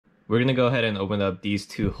We're gonna go ahead and open up these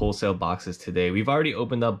two wholesale boxes today. We've already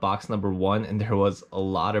opened up box number 1 and there was a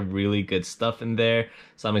lot of really good stuff in there.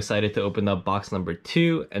 So I'm excited to open up box number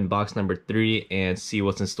 2 and box number 3 and see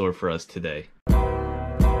what's in store for us today.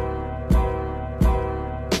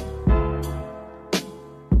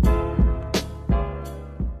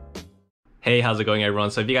 Hey, how's it going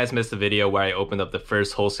everyone? So if you guys missed the video where I opened up the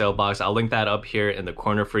first wholesale box, I'll link that up here in the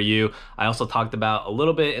corner for you. I also talked about a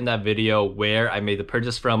little bit in that video where I made the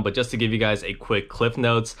purchase from, but just to give you guys a quick cliff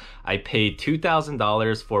notes, I paid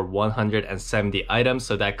 $2,000 for 170 items,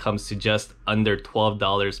 so that comes to just under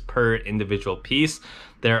 $12 per individual piece.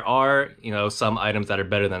 There are, some items that are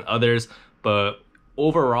better than others, but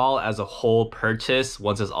overall as a whole purchase,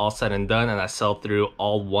 once it's all said and done and I sell through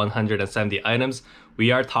all 170 items, we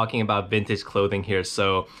are talking about vintage clothing here,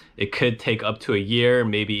 so it could take up to a year,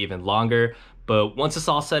 maybe even longer. But once it's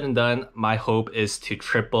all said and done, my hope is to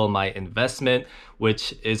triple my investment,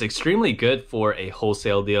 which is extremely good for a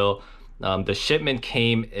wholesale deal. The shipment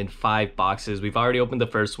came in 5 boxes. We've already opened the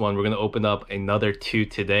first one. We're going to open up another 2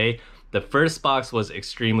 today. The first box was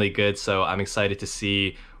extremely good, so I'm excited to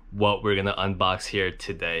see what we're going to unbox here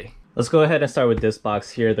today. Let's go ahead and start with this box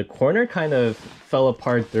here. The corner kind of fell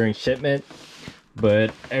apart during shipment,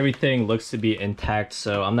 but everything looks to be intact,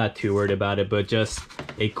 so I'm not too worried about it. But just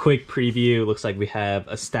a quick preview, looks like we have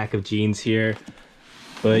a stack of jeans here.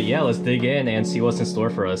 But yeah, let's dig in and see what's in store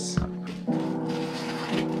for us.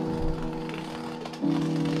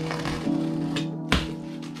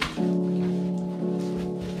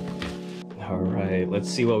 All right, let's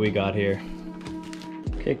see what we got here.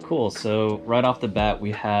 Okay, cool. So right off the bat,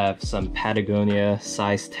 we have some Patagonia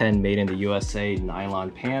size 10 made in the USA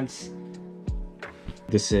nylon pants.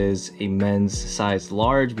 This is a men's size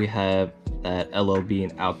large. We have that LL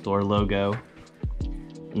Bean outdoor logo.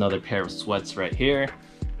 Another pair of sweats right here.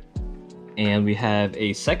 And we have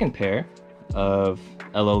a second pair of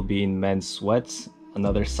LL Bean men's sweats,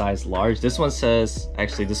 another size large. This one says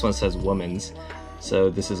women's. So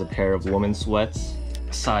this is a pair of women's sweats,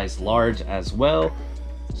 size large as well.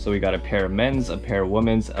 So we got a pair of men's, a pair of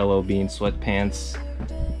women's LL Bean sweatpants.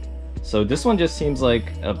 So this one just seems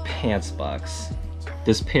like a pants box.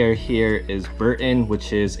 This pair here is Burton,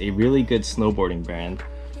 which is a really good snowboarding brand.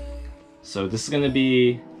 So this is going to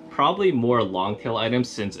be probably more long tail items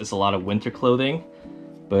since it's a lot of winter clothing,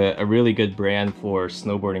 but a really good brand for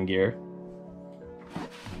snowboarding gear.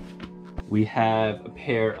 We have a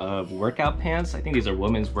pair of workout pants. I think these are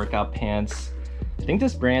women's workout pants. I think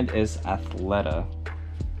this brand is Athleta.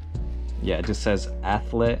 Yeah, it just says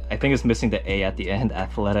Athlete. I think it's missing the A at the end,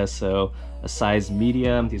 Athleta. So a size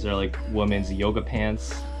medium. These are like women's yoga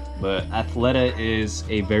pants. But Athleta is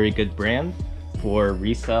a very good brand for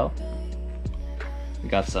resale. We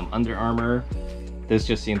got some Under Armour. This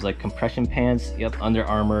just seems like compression pants. Yep, Under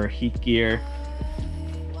Armour heat gear.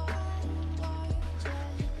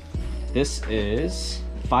 This is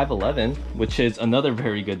 511, which is another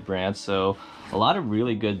very good brand. So a lot of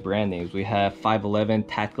really good brand names. We have 511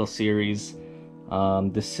 Tactical Series.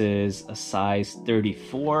 This is a size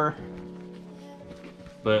 34.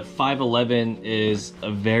 But 511 is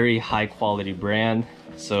a very high quality brand.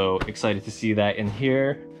 So excited to see that in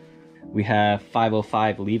here. We have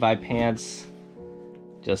 505 Levi pants.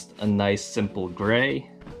 Just a nice simple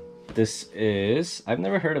gray. This is, I've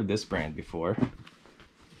never heard of this brand before.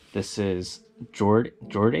 This is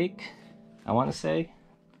Jordake, I want to say.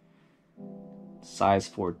 Size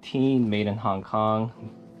 14, made in Hong Kong.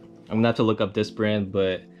 I'm gonna have to look up this brand,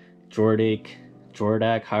 but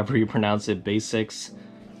Jordak, however you pronounce it, basics.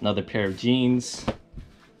 Another pair of jeans.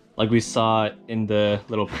 Like we saw in the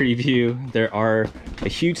little preview, there are a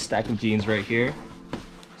huge stack of jeans right here.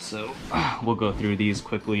 So we'll go through these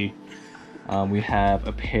quickly. We have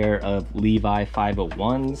a pair of Levi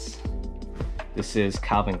 501s. This is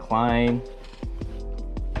Calvin Klein.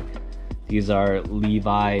 These are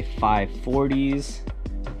Levi 540s,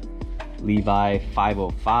 Levi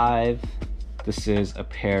 505. This is a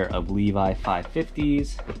pair of Levi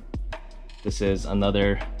 550s. This is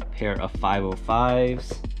another pair of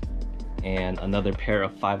 505s and another pair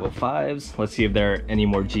of 505s. Let's see if there are any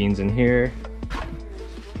more jeans in here.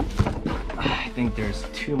 I think there's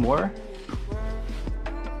 2 more.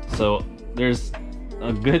 So there's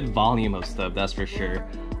a good volume of stuff, that's for sure.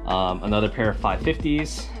 Another pair of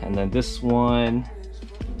 550s, and then this one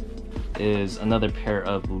is another pair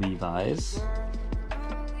of Levi's.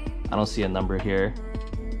 I don't see a number here,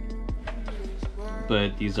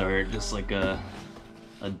 but these are just like a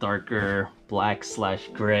darker black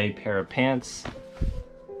 / gray pair of pants.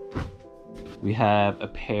 We have a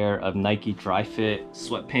pair of Nike Dri-Fit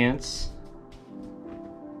sweatpants.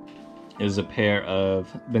 is a pair of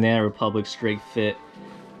Banana Republic straight fit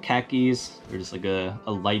khakis. They're just like a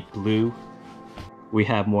light blue. We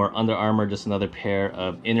have more Under Armour, just another pair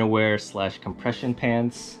of innerwear slash compression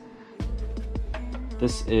pants.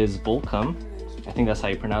 This is Volcom. I think that's how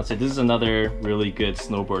you pronounce it. This is another really good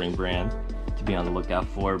snowboarding brand to be on the lookout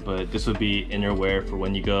for, but this would be innerwear for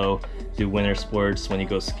when you go do winter sports, when you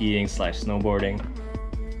go skiing slash snowboarding.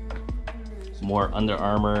 More Under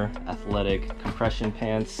Armour athletic compression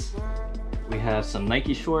pants. We have some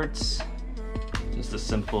Nike shorts, just a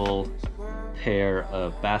simple pair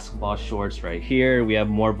of basketball shorts right here. We have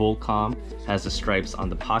more Volcom, has the stripes on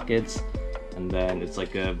the pockets, and then it's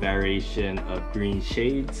like a variation of green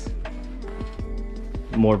shades.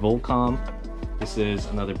 More Volcom. This is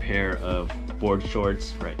another pair of board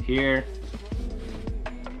shorts right here.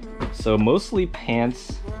 So mostly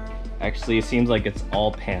pants. Actually, it seems like it's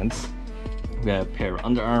all pants. We have a pair of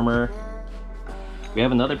Under Armour. We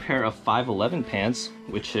have another pair of 511 pants,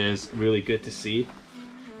 which is really good to see.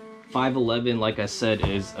 511, like I said,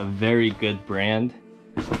 is a very good brand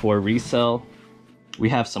for resale. We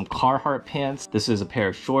have some Carhartt pants. This is a pair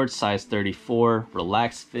of shorts, size 34,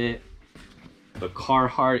 relaxed fit. But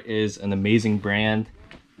Carhartt is an amazing brand,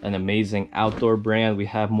 an amazing outdoor brand. We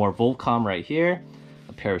have more Volcom right here,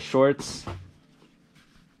 a pair of shorts.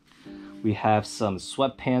 We have some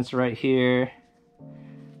sweatpants right here,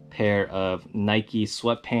 pair of Nike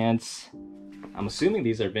sweatpants. I'm assuming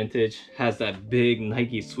these are vintage. Has that big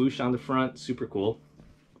Nike swoosh on the front, super cool.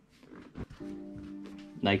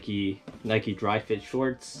 Nike dry fit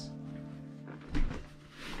shorts.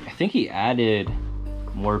 I think he added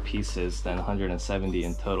more pieces than 170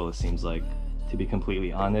 in total, it seems like, to be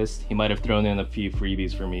completely honest. He might have thrown in a few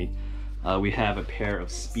freebies for me. We have a pair of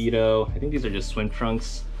Speedo. I think these are just swim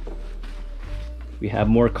trunks. We have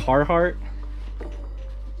more Carhartt.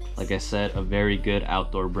 Like I said, a very good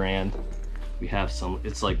outdoor brand. We have some,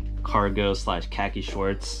 it's like cargo slash khaki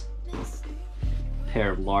shorts.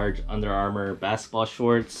 Pair of large Under Armour basketball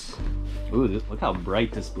shorts. Ooh, look how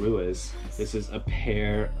bright this blue is. This is a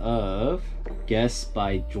pair of Guess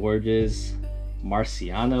by George's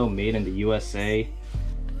Marciano, made in the USA.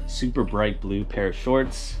 Super bright blue pair of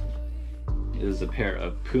shorts. This is a pair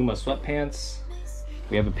of Puma sweatpants.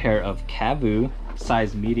 We have a pair of Cavu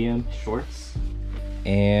size medium shorts.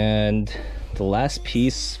 And the last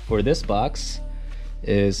piece for this box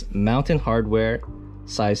is Mountain Hardwear,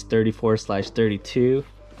 size 34/32,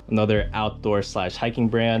 another outdoor slash hiking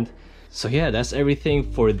brand. So yeah, that's everything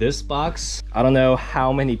for this box. I don't know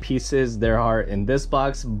how many pieces there are in this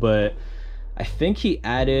box, but I think he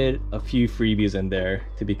added a few freebies in there,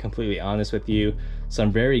 to be completely honest with you.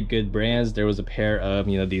 Some very good brands. There was a pair of,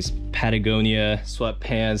 you know, these Patagonia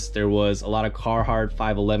sweatpants. There was a lot of Carhartt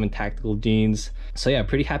 511 tactical jeans. So yeah,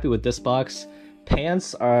 pretty happy with this box.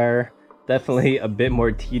 Pants are definitely a bit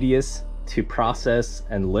more tedious to process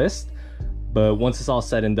and list, but once it's all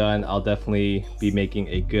said and done, I'll definitely be making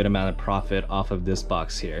a good amount of profit off of this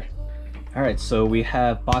box here. All right, so we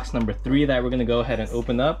have box number 3 that we're gonna go ahead and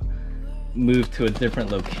open up, move to a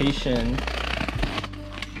different location.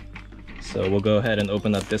 So we'll go ahead and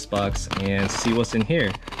open up this box and see what's in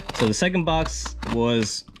here. So the second box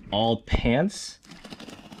was all pants.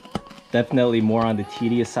 Definitely more on the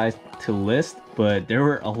tedious side to list, but there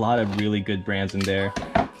were a lot of really good brands in there.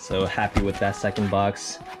 So happy with that second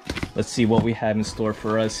box. Let's see what we have in store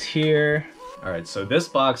for us here. All right, so this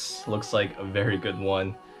box looks like a very good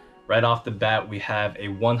one. Right off the bat, we have a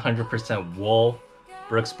 100% wool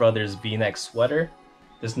Brooks Brothers V-neck sweater.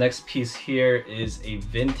 This next piece here is a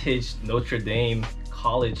vintage Notre Dame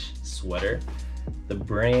college sweater. The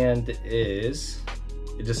brand is,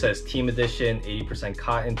 it just says Team Edition, 80%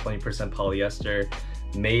 cotton, 20% polyester,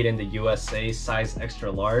 made in the USA, size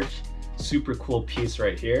extra large. Super cool piece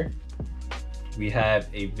right here. We have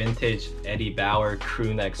a vintage Eddie Bauer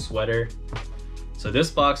crew neck sweater. So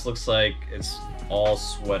this box looks like it's all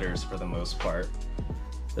sweaters for the most part.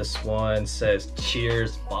 This one says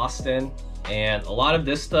Cheers Boston. And a lot of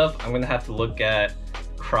this stuff I'm gonna have to look at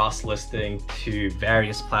cross-listing to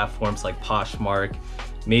various platforms like Poshmark,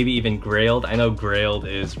 maybe even Grailed. I know Grailed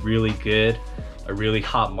is really good, a really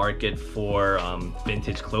hot market for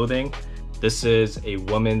vintage clothing. This is a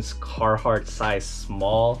woman's Carhartt size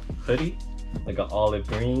small hoodie, like an olive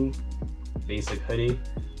green basic hoodie.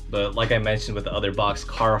 But like I mentioned with the other box,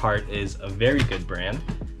 Carhartt is a very good brand.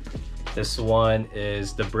 This one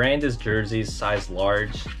is, the brand is Jerseys, size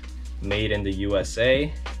large, made in the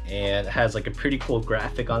USA, and it has like a pretty cool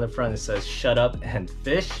graphic on the front. It says "Shut Up and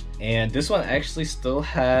Fish," and this one actually still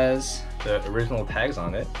has the original tags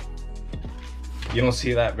on it. You don't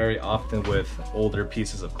see that very often with older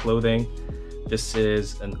pieces of clothing. This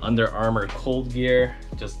is an Under Armour Cold Gear,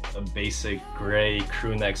 just a basic gray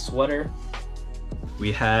crew neck sweater.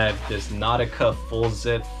 We have this Nautica full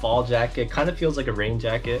zip fall jacket, kind of feels like a rain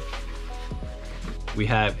jacket. We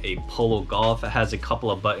have a Polo Golf. It has a couple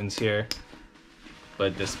of buttons here,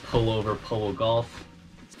 but this pullover Polo Golf.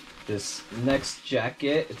 This next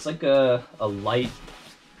jacket, it's like a light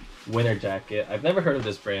winter jacket. I've never heard of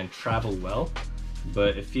this brand, Travel Well,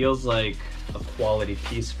 but it feels like a quality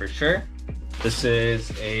piece for sure. This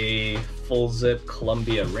is a full zip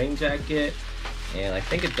Columbia rain jacket, and I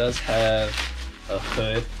think it does have a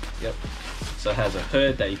hood. Yep, so it has a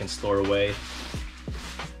hood that you can store away.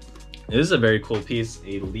 This is a very cool piece,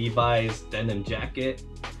 a Levi's denim jacket.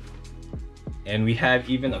 And we have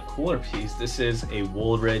even a cooler piece. This is a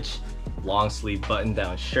Woolrich long sleeve button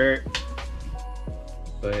down shirt,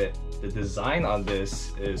 but the design on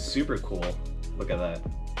this is super cool. Look at that.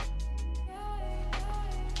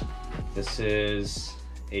 This is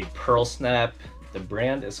a pearl snap. The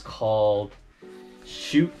brand is called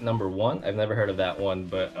Shoot Number One. I've never heard of that one,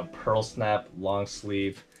 but a pearl snap long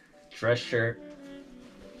sleeve dress shirt.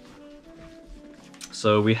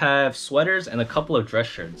 So we have sweaters and a couple of dress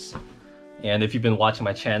shirts. And if you've been watching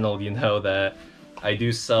my channel, you know that I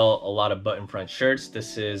do sell a lot of button front shirts.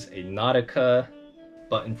 This is a Nautica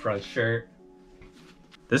button front shirt.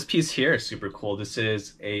 This piece here is super cool. This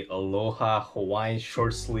is a Aloha Hawaiian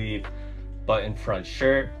short sleeve button front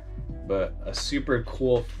shirt, but a super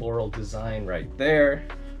cool floral design right there.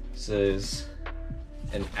 This is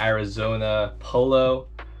an Arizona polo.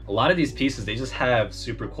 A lot of these pieces, they just have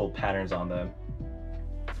super cool patterns on them.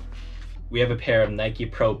 We have a pair of Nike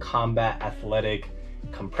Pro Combat Athletic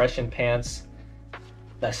compression pants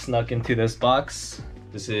that snuck into this box.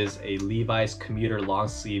 This is a Levi's commuter long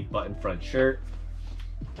sleeve button front shirt.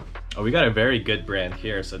 Oh, we got a very good brand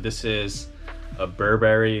here. So this is a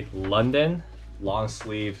Burberry London long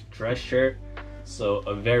sleeve dress shirt. So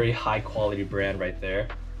a very high quality brand right there.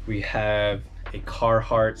 We have a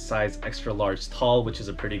Carhartt size extra large tall, which is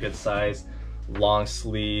a pretty good size, long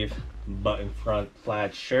sleeve button front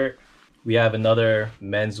plaid shirt. We have another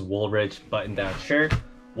men's Woolrich button down shirt.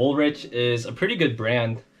 Woolrich is a pretty good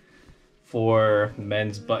brand for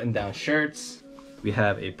men's button down shirts. We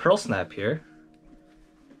have a pearl snap here.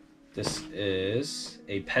 This is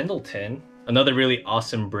a Pendleton. Another really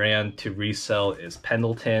awesome brand to resell is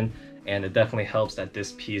Pendleton, and it definitely helps that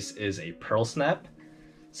this piece is a pearl snap.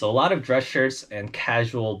 So a lot of dress shirts and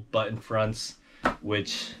casual button fronts,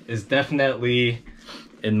 which is definitely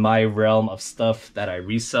in my realm of stuff that I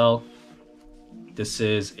resell. This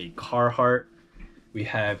is a Carhartt. We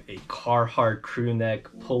have a Carhartt crew neck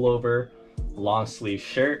pullover long sleeve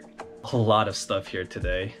shirt. A lot of stuff here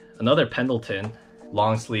today. Another Pendleton,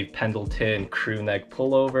 long sleeve Pendleton crew neck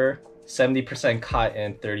pullover, 70%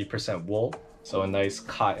 cotton, 30% wool. So a nice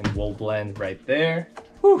cotton wool blend right there.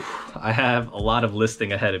 Whew, I have a lot of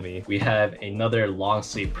listing ahead of me. We have another long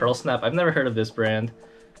sleeve pearl snap. I've never heard of this brand.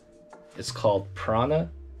 It's called Prana.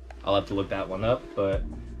 I'll have to look that one up, but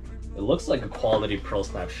it looks like a quality pearl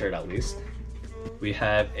snap shirt at least. We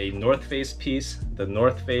have a North Face piece, the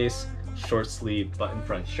North Face short sleeve button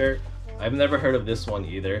front shirt. I've never heard of this one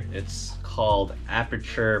either. It's called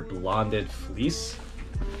Aperture Blonded Fleece.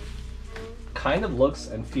 Kind of looks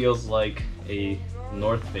and feels like a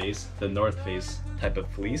North Face, the North Face type of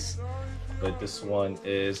fleece. But this one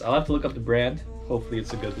is, I'll have to look up the brand. Hopefully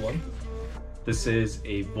it's a good one. This is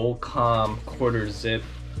a Volcom quarter zip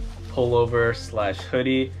pullover slash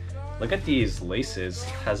hoodie. Look at these laces.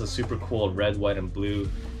 Has a super cool red, white, and blue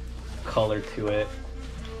color to it.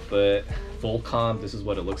 But Volcom, this is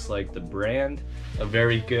what it looks like. The brand, a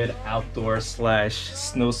very good outdoor slash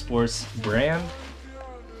snow sports brand.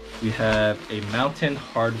 We have a Mountain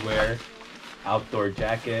Hardwear outdoor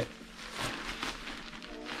jacket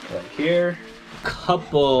right here.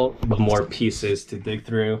 Couple of more pieces to dig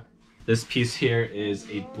through. This piece here is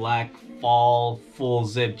a black fall full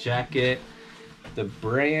zip jacket. The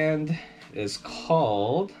brand is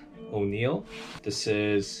called O'Neill. This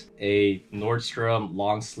is a Nordstrom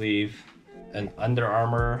long sleeve, an Under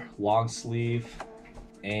Armour long sleeve,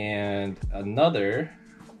 and another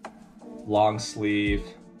long sleeve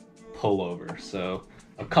pullover. So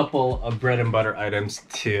a couple of bread and butter items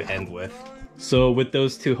to end with. So with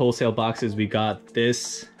those two wholesale boxes, we got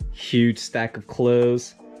this huge stack of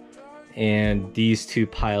clothes and these two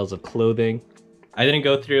piles of clothing. I didn't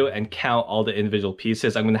go through and count all the individual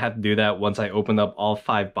pieces. I'm gonna have to do that once I open up all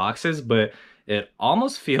 5 boxes, but it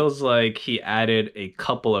almost feels like he added a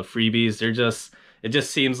couple of freebies. They're just it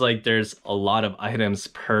just seems like there's a lot of items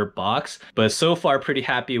per box. But so far, pretty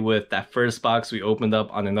happy with that first box we opened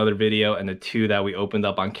up on another video and the 2 that we opened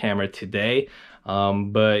up on camera today.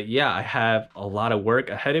 But yeah, I have a lot of work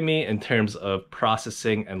ahead of me in terms of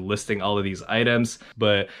processing and listing all of these items,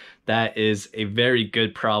 but that is a very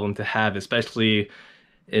good problem to have, especially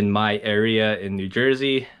in my area in New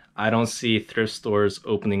Jersey. I don't see thrift stores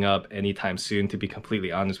opening up anytime soon, to be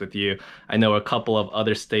completely honest with you. I know a couple of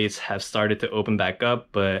other states have started to open back up,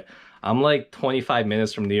 but I'm like 25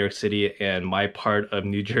 minutes from New York City, and my part of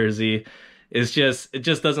New Jersey it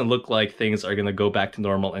just doesn't look like things are gonna go back to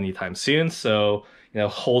normal anytime soon. So, you know,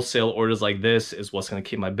 wholesale orders like this is what's gonna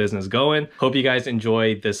keep my business going. Hope you guys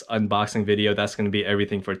enjoyed this unboxing video. That's gonna be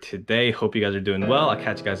everything for today. Hope you guys are doing well. I'll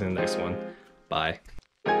catch you guys in the next one. Bye.